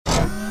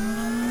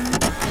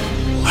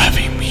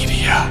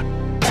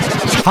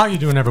How you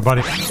doing,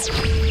 everybody?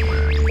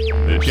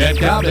 The Chet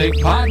Coppock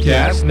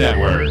Podcast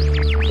Network.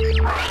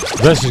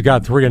 This has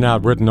got 3 and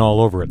out written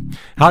all over it.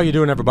 How you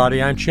doing,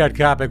 everybody? I'm Chet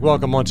Coppock.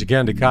 Welcome once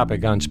again to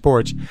Coppock on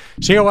Sports.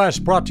 COS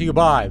brought to you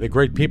by the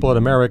great people at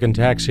American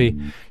Taxi,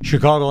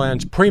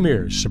 Chicagoland's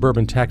premier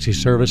suburban taxi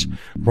service,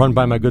 run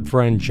by my good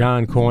friend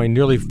John Coyne.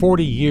 Nearly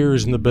 40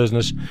 years in the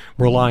business,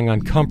 relying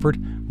on comfort,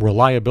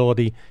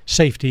 reliability,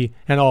 safety,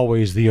 and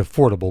always the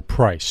affordable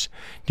price.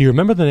 Do you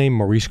remember the name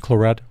Maurice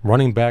Clarett,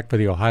 running back for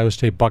the Ohio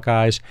State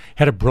Buckeyes?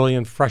 Had a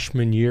brilliant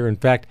freshman year. In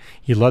fact,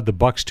 he led the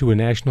Bucs to a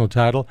national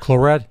title.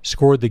 Clarett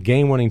scored the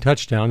game-winning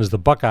touchdown as the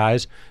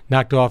Buckeyes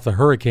knocked off the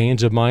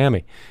Hurricanes of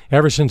Miami.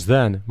 Ever since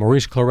then,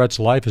 Maurice Clarett's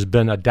life has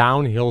been a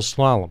downhill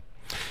slalom.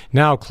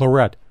 Now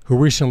Clarett, who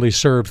recently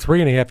served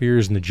 3.5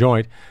 years in the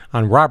joint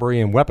on robbery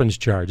and weapons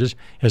charges,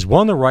 has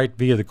won the right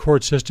via the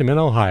court system in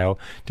Ohio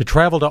to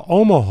travel to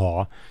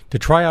Omaha to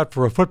try out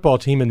for a football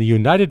team in the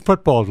United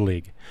Football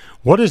League.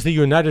 What is the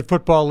United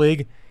Football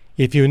League?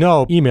 If you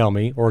know, email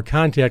me or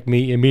contact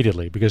me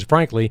immediately, because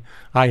frankly,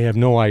 I have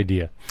no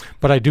idea.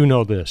 But I do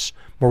know this.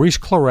 Maurice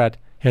Clarett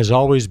has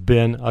always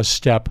been a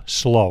step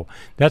slow.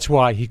 That's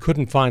why he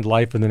couldn't find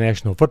life in the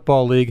National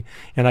Football League,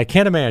 and I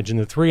can't imagine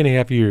the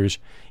 3.5 years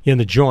in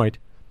the joint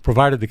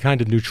provided the kind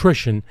of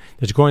nutrition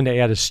that's going to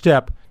add a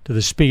step to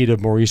the speed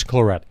of Maurice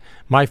Clarett.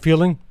 My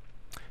feeling?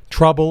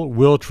 Trouble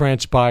will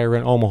transpire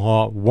in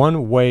Omaha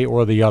one way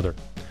or the other.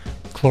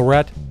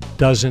 Clarett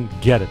doesn't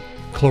get it.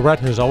 Clarett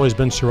has always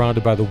been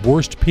surrounded by the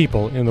worst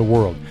people in the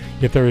world.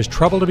 If there is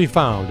trouble to be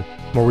found,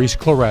 Maurice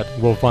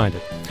Clarett will find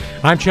it.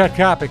 I'm Chet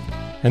Coppock,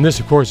 and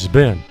this, of course, has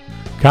been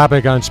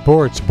Coppock on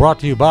Sports, brought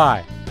to you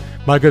by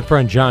my good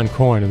friend John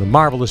Coyne and the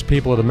marvelous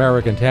people at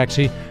American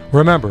Taxi.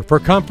 Remember, for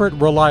comfort,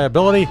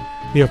 reliability,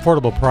 the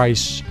affordable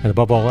price, and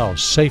above all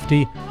else,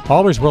 safety,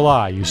 always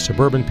rely, you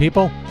suburban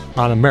people,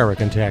 on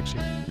American Taxi.